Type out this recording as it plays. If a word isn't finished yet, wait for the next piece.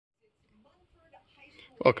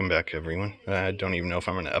Welcome back, everyone. I don't even know if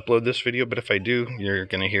I'm going to upload this video, but if I do, you're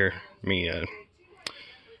going to hear me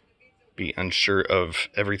be unsure of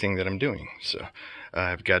everything that I'm doing. So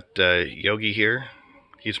I've got Yogi here.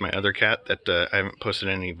 He's my other cat that I haven't posted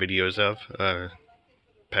any videos of.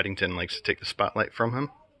 Paddington likes to take the spotlight from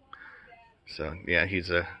him. So yeah,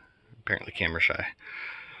 he's apparently camera shy.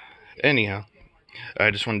 Anyhow,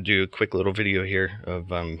 I just want to do a quick little video here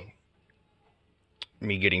of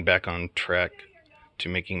me getting back on track to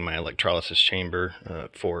making my electrolysis chamber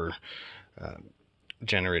for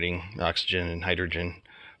generating oxygen and hydrogen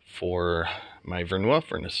for my Verneuil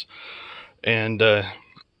furnace. And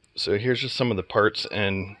so here's just some of the parts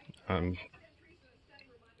and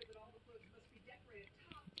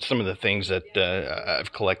some of the things that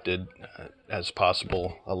I've collected as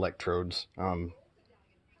possible electrodes.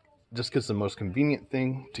 Just because the most convenient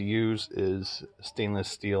thing to use is stainless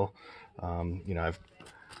steel. I've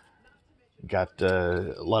got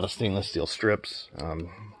a lot of stainless steel strips.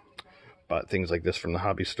 Bought things like this from the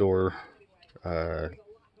hobby store. I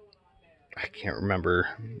can't remember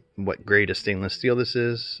what grade of stainless steel this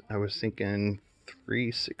is. I was thinking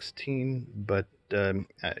 316, but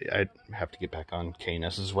I'd have to get back on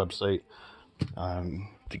K&S's website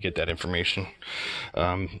to get that information.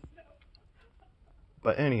 But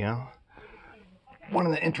anyhow, one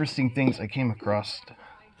of the interesting things I came across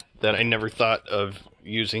that I never thought of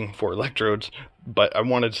using for electrodes, but I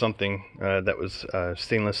wanted something that was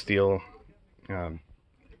stainless steel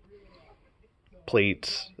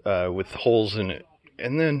plates with holes in it.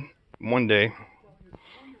 And then one day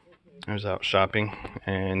I was out shopping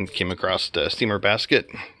and came across a steamer basket.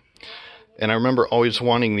 And I remember always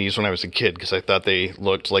wanting these when I was a kid because I thought they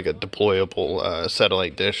looked like a deployable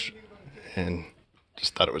satellite dish and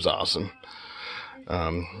just thought it was awesome.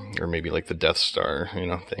 Or maybe like the Death Star,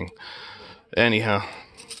 thing. Anyhow,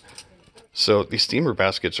 so these steamer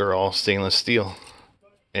baskets are all stainless steel,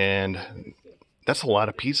 and that's a lot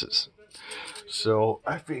of pieces. So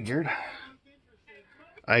I figured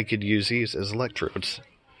I could use these as electrodes.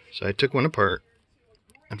 So I took one apart.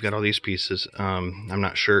 I've got all these pieces. I'm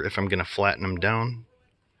not sure if I'm going to flatten them down,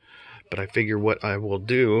 but I figure what I will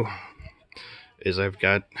do is I've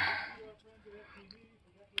got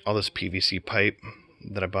all this PVC pipe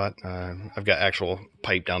that I bought. I've got actual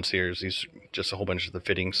pipe downstairs. These just a whole bunch of the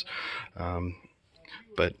fittings.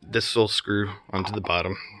 But this will screw onto the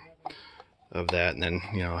bottom of that, and then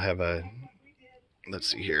I'll have a, let's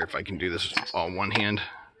see here if I can do this all one hand.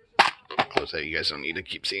 Close that. You guys don't need to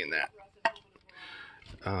keep seeing that.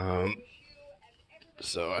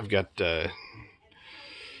 So I've got let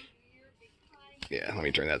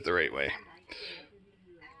me turn that the right way.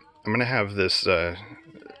 I'm gonna have this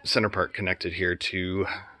center part connected here to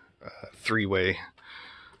a three-way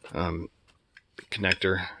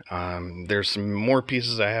connector. There's some more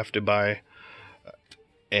pieces I have to buy,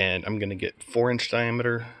 and I'm gonna get 4-inch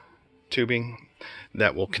diameter tubing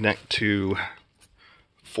that will connect to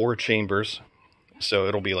 4 chambers. So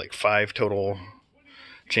it'll be like 5 total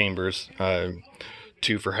chambers,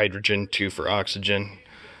 2 for hydrogen, 2 for oxygen,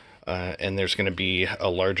 and there's going to be a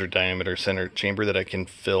larger diameter center chamber that I can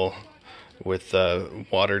fill with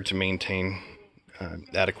water to maintain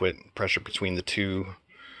adequate pressure between the 2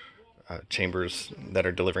 chambers that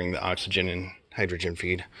are delivering the oxygen and hydrogen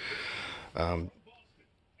feed.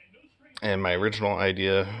 And my original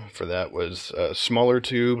idea for that was a smaller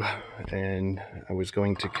tube, and I was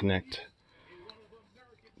going to connect,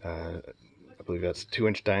 I believe that's a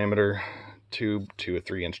 2-inch diameter tube to a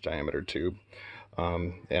 3-inch diameter tube.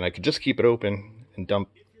 And I could just keep it open and dump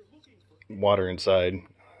water inside,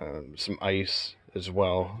 some ice as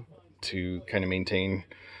well, to kind of maintain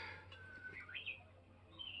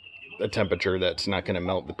a temperature that's not going to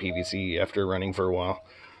melt the PVC after running for a while.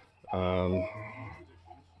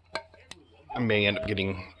 I may end up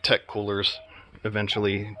getting tech coolers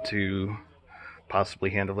eventually to possibly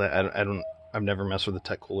handle that. I've never messed with a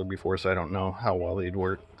tech cooler before, so I don't know how well they'd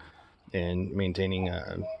work in maintaining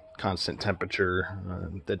a constant temperature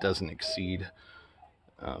that doesn't exceed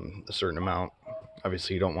a certain amount.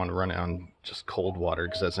 Obviously, you don't want to run on just cold water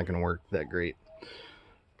because that's not going to work that great.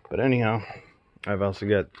 But anyhow, I've also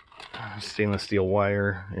got stainless steel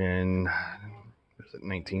wire in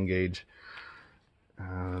 19 gauge.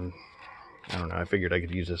 I don't know, I figured I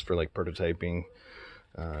could use this for like prototyping,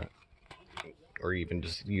 or even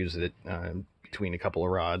just use it between a couple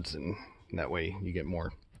of rods, and that way you get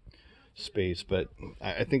more space. But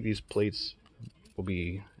I think these plates will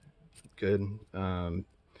be good.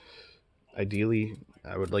 Ideally,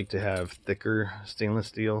 I would like to have thicker stainless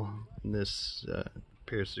steel. This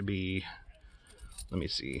appears to be, let me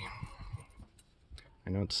see, I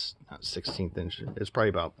know it's not 16th inch. It's probably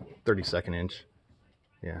about 32nd inch.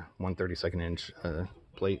 Yeah, 1/32 inch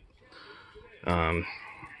plate. Yeah,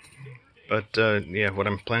 what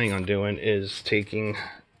I'm planning on doing is taking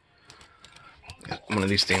one of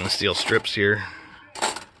these stainless steel strips here,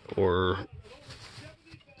 or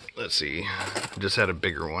let's see, I just had a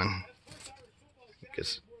bigger one. I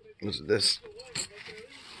guess was this.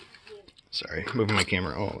 Sorry, moving my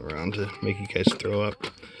camera all around to make you guys throw up.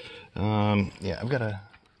 Yeah, I've got a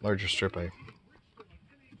larger strip I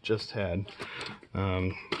just had,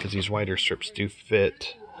 because these wider strips do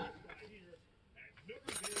fit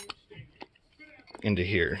into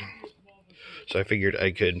here. So I figured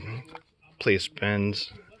I could place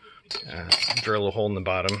bends, drill a hole in the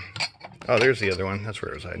bottom. Oh, there's the other one. That's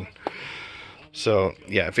where it was hiding. So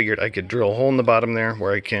yeah, I figured I could drill a hole in the bottom there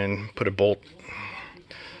where I can put a bolt.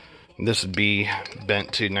 This would be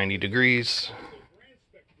bent to 90 degrees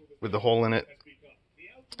with the hole in it.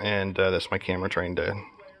 And that's my camera trying to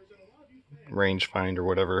range find or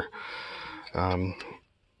whatever.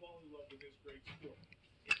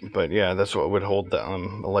 But yeah, that's what would hold the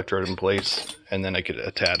electrode in place, and then I could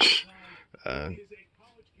attach the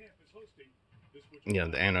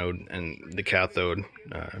anode and the cathode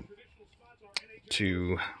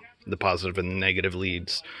to the positive and negative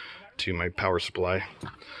leads to my power supply.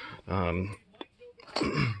 And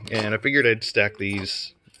I figured I'd stack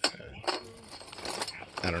these.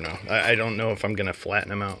 I don't know. I don't know if I'm going to flatten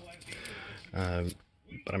them out,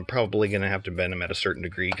 but I'm probably going to have to bend them at a certain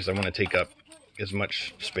degree because I want to take up as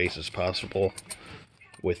much space as possible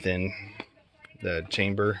within the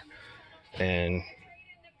chamber. And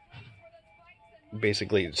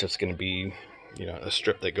basically it's just going to be, a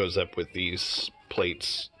strip that goes up with these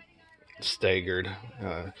plates staggered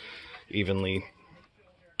evenly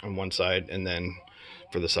on one side, and then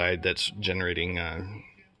for the side that's generating,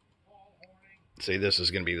 say this is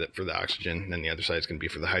going to be for the oxygen, and then the other side is going to be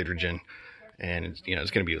for the hydrogen, and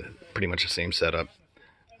it's going to be pretty much the same setup.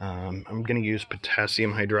 I'm going to use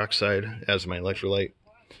potassium hydroxide as my electrolyte.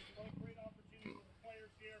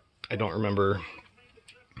 I don't remember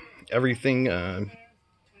everything.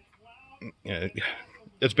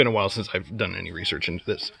 It's been a while since I've done any research into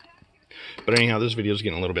this. But anyhow, this video is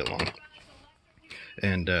getting a little bit long.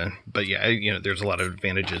 And but yeah, there's a lot of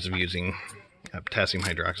advantages of using potassium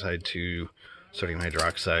hydroxide to sodium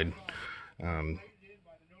hydroxide.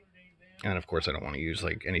 And of course, I don't want to use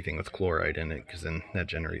like anything with chloride in it, because then that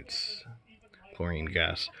generates chlorine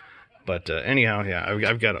gas. But anyhow, yeah,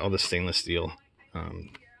 I've got all this stainless steel.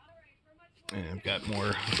 And I've got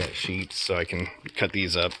sheets, so I can cut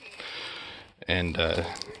these up. And I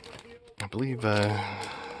believe, yeah,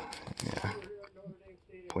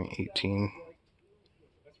 0.18.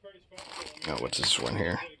 Oh, what's this one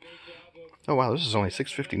here? Oh wow, this is only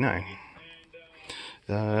 $6.59.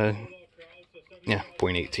 Yeah,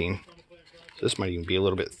 0.18. So this might even be a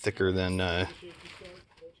little bit thicker than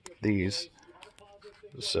these.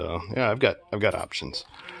 So yeah, I've got options.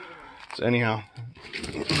 So anyhow,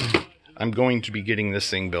 I'm going to be getting this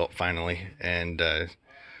thing built finally, and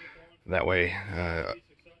that way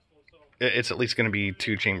it's at least going to be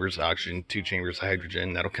 2 chambers of oxygen, 2 chambers of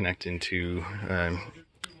hydrogen. That'll connect into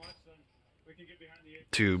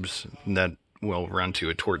tubes that will run to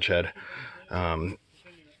a torch head.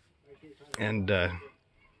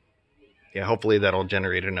 Yeah, hopefully that'll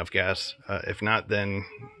generate enough gas. If not, then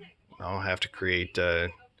I'll have to create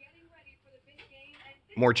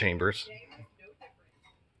more chambers,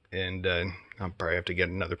 and I'll probably have to get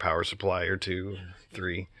another power supply or 2,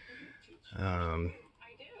 3.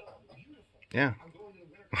 Yeah,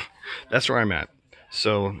 that's where I'm at.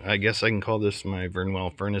 So I guess I can call this my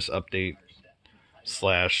Verneuil furnace update /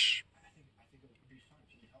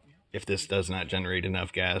 if this does not generate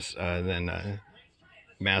enough gas, then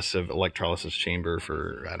massive electrolysis chamber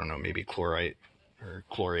for, I don't know, maybe chlorite or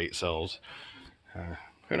chlorate cells.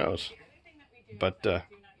 Who knows? But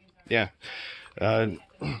yeah, I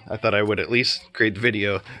thought I would at least create the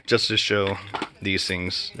video just to show these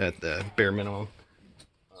things at the bare minimum.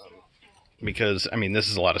 Because, I mean, this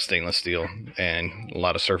is a lot of stainless steel and a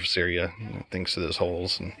lot of surface area, thanks to those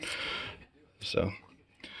holes. And so,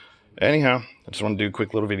 anyhow, I just want to do a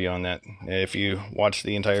quick little video on that. If you watch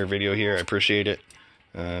the entire video here, I appreciate it.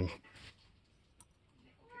 I've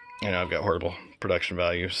got horrible production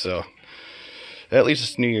value, so at least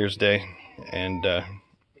it's New Year's Day, and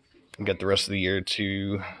I've got the rest of the year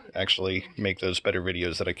to actually make those better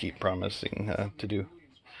videos that I keep promising to do.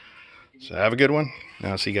 So have a good one.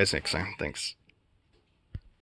 I'll see you guys next time. Thanks.